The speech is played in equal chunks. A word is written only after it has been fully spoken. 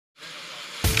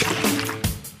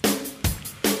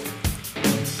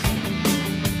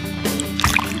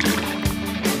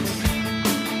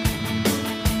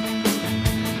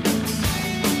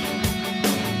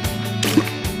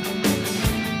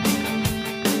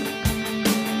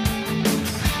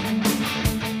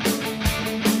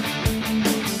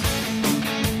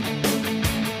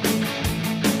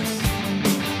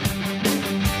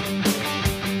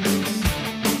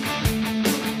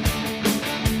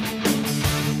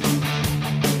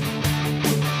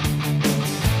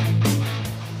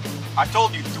I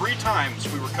told you 3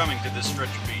 times we were coming to this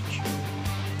stretch of beach.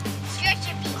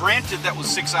 Stretch of beach. Granted, that was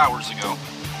 6 hours ago.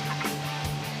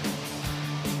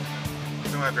 I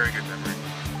don't have very good memory.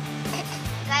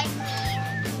 Like me.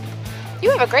 You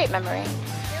have a great memory.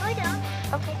 No, I don't.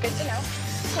 Okay, good to know.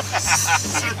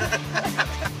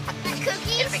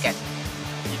 Cookies? It'll be good.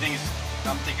 You think it's,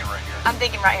 I'm thinking right here. I'm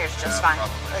thinking right here is just fine.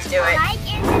 Probably. Let's do it. Like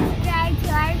and subscribe to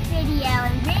our video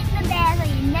and ring the bell so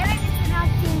you never miss an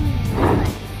opportunity.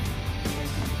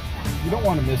 You don't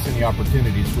want to miss any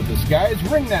opportunities with this, guys.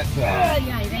 Ring that bell.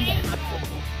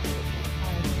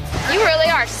 You really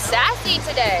are sassy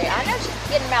today. I know she's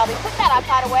getting mouthy. Put that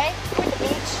iPad away. We're at the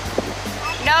beach.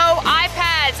 No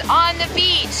iPads on the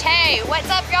beach. Hey, what's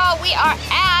up, y'all? We are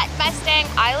at Mustang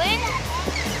Island.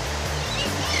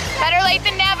 Better late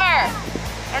than never.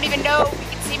 I don't even know if you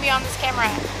can see me on this camera.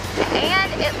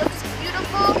 And it looks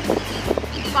beautiful.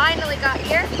 We finally got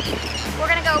here. We're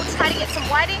gonna go try to get some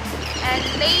whiting and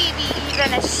maybe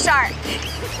even a shark.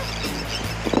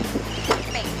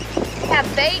 Maybe. We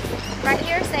have bait right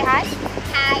here. Say hi.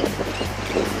 Hi.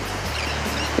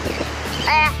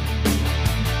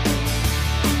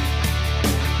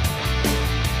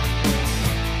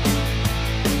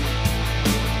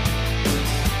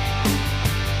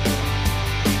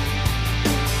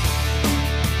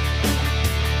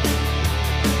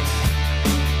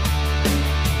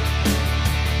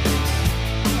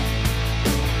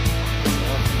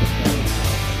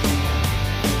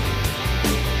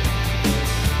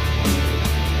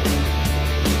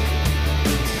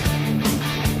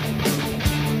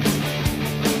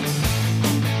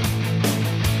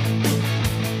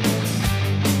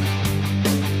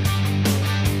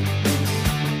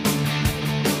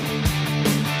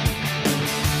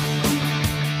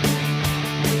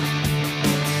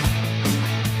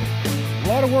 A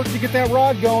lot of work to get that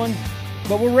rod going,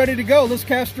 but we're ready to go. Let's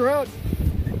cast her out.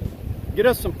 Get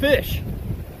us some fish.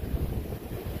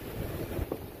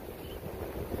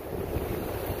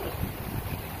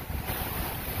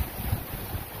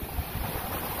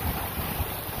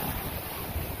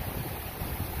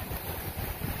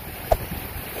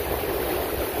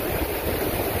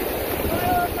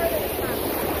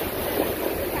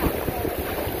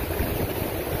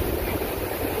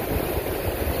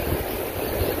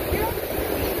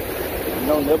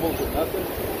 No nibbles or nothing.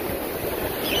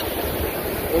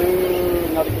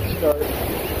 Ooh, not a good start.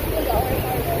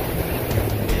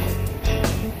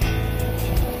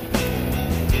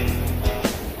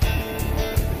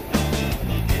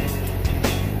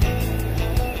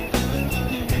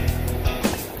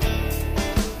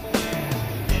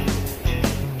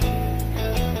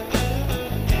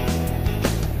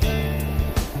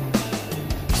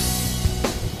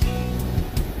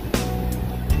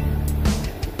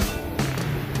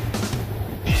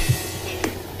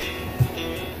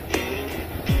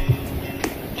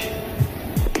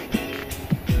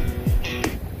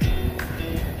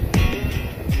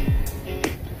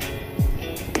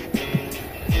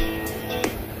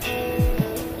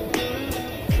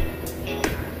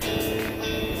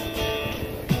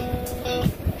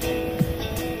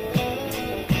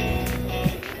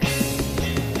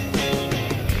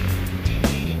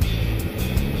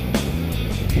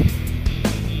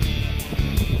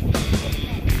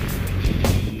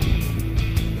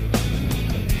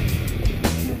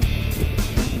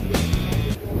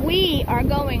 We are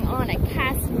going on a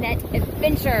cast net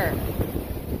adventure.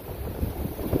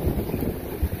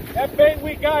 That bait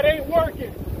we got ain't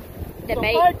working. The So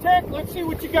bait, high tech, let's see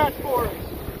what you got for us.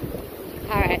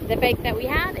 all right, the bait that we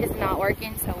have is not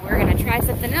working, so we're gonna try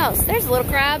something else. There's a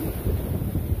little crab.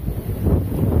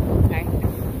 Sorry,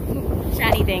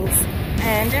 shiny things.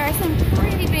 And there are some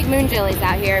pretty big moon jellies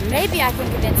out here. Maybe I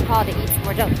can convince Paul to eat some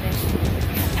more jellyfish.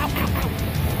 Ow, ow, ow.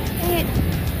 Dang it.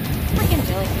 Freaking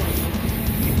jellyfish.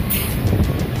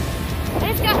 I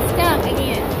just got stung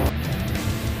again.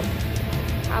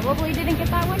 Probably didn't get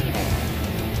that one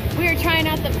either. We are trying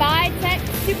out the Tech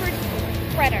Super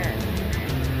Spreader.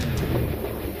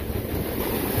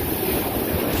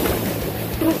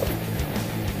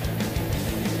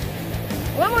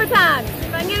 One more time, see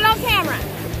if I can get it on camera.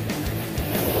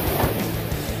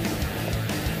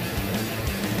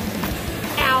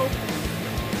 Ow.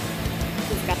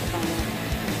 He's got the phone in.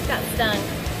 Got stung.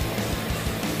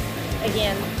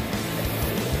 Again.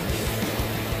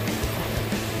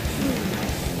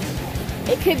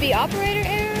 It could be operator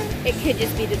error. It could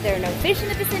just be that there are no fish in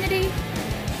the vicinity.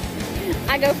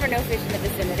 I go for no fish in the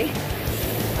vicinity.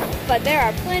 But there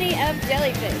are plenty of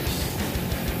jellyfish.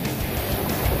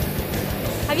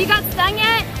 Have you got stung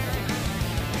yet?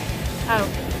 Oh,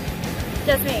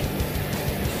 just me.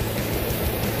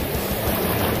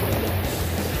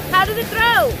 How does it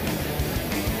throw?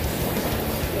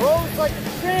 Rolls like a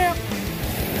champ.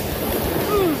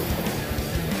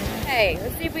 Hey,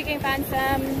 let's see if we can find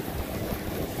some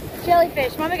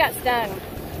jellyfish. Mommy got stung.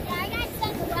 Yeah, I got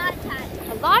stuck a lot of times.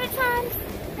 A lot of times?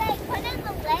 They put in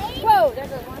the lake. Whoa, there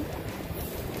goes one.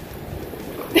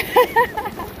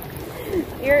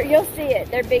 You'll see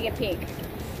it. They're big and pink.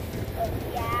 Oh,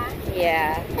 yeah.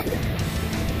 Yeah.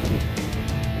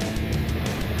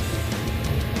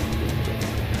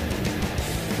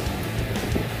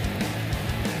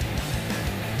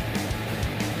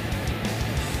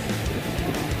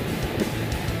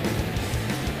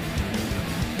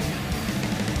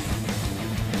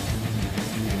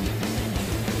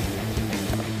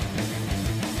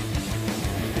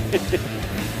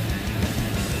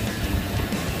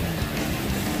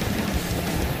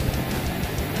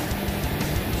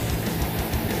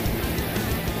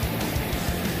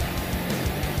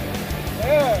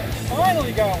 Yeah,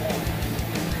 finally got one.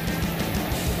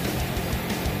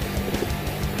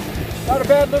 Not a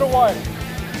bad little whiting.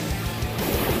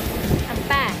 I'm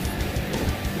back.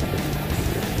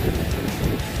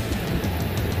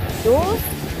 Duels?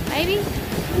 Maybe?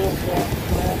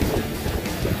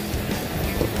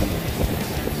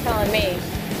 Telling me.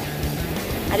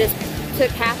 I just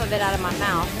took half of it out of my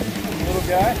mouth. Little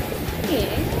guy.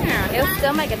 Yeah, he'll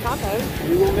still make a taco.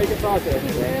 You will make a taco.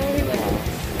 He will.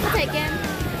 I'll take him.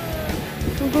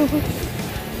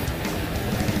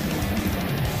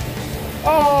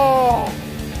 Oh!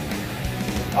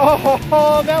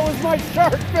 Oh, that was my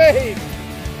shark bait!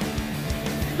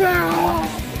 Ah!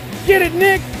 Get it,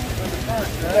 Nick!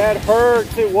 That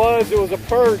hurts. It was a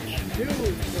perch.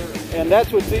 And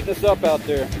that's what's eating us up out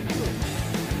there.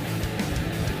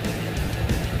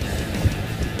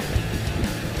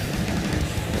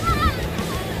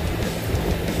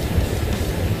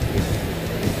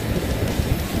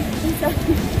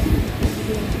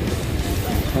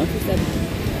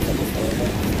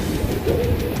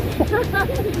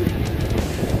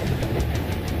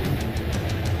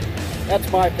 That's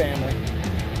my family.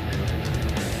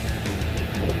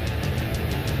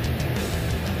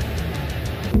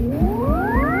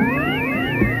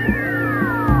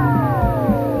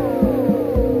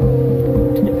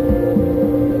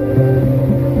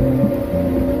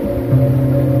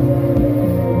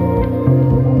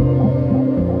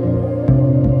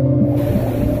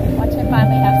 Watch him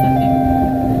finally have something.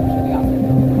 Should be awesome.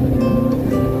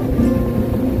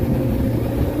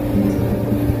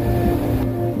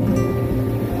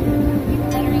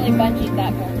 Literally bungeed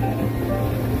that whole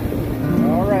time.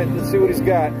 All right, let's see what he's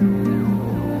got.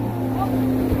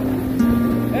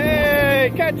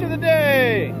 Hey, catch of the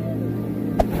day!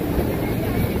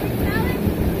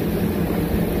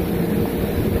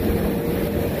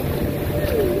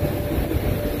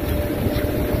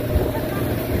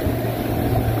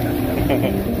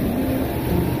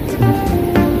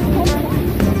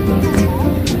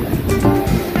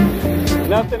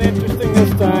 Nothing interesting this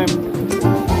time.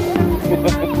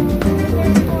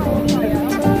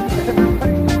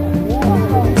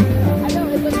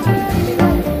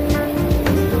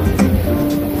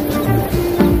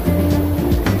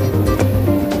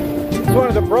 It's one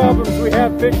of the problems we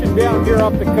have fishing down here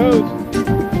off the coast.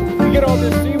 You get all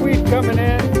this seaweed coming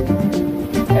in,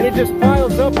 and it just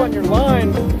piles up on your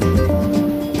line.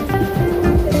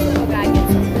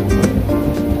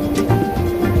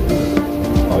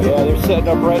 Oh yeah, they're setting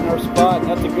up right in our spot.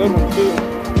 That's a good one too.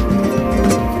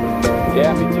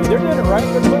 Yeah, me too. They're doing it right.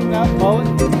 They're putting out mullet.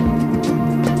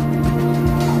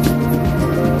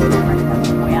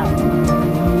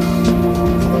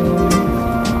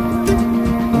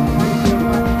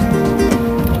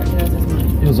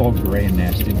 It was all gray and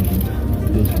nasty.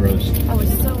 It was gross. I was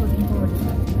so looking forward to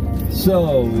that.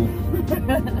 So,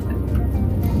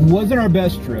 wasn't our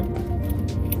best trip.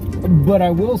 But I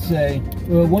will say,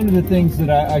 one of the things that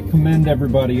I commend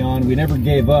everybody on, we never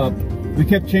gave up. We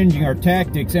kept changing our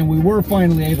tactics, and we were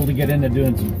finally able to get into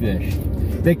doing some fish.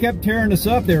 They kept tearing us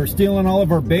up. They were stealing all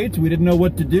of our baits. We didn't know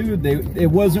what to do.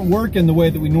 It wasn't working the way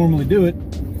that we normally do it.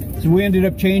 So we ended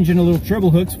up changing a little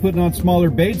treble hooks, putting on smaller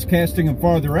baits, casting them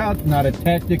farther out. Not a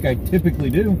tactic I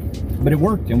typically do, but it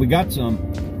worked, and we got some.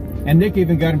 And Nick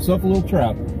even got himself a little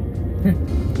trout.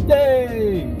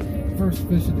 Yay! First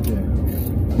fish of the day.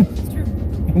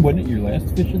 Wasn't it your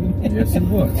last fish of the day? Yes, it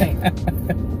was.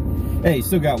 Hey,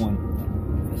 still got one.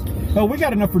 Oh, we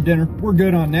got enough for dinner. We're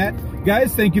good on that.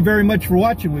 Guys, thank you very much for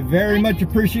watching. We very much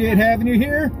appreciate having you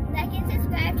here. Like and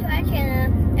subscribe to our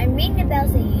channel and ring the bell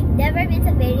so you never miss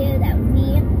a video that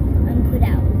we put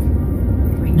out.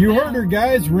 You heard her,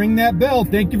 guys. Ring that bell.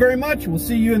 Thank you very much. We'll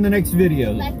see you in the next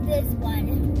video. Like this one.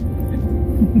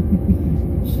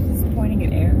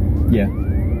 Yeah.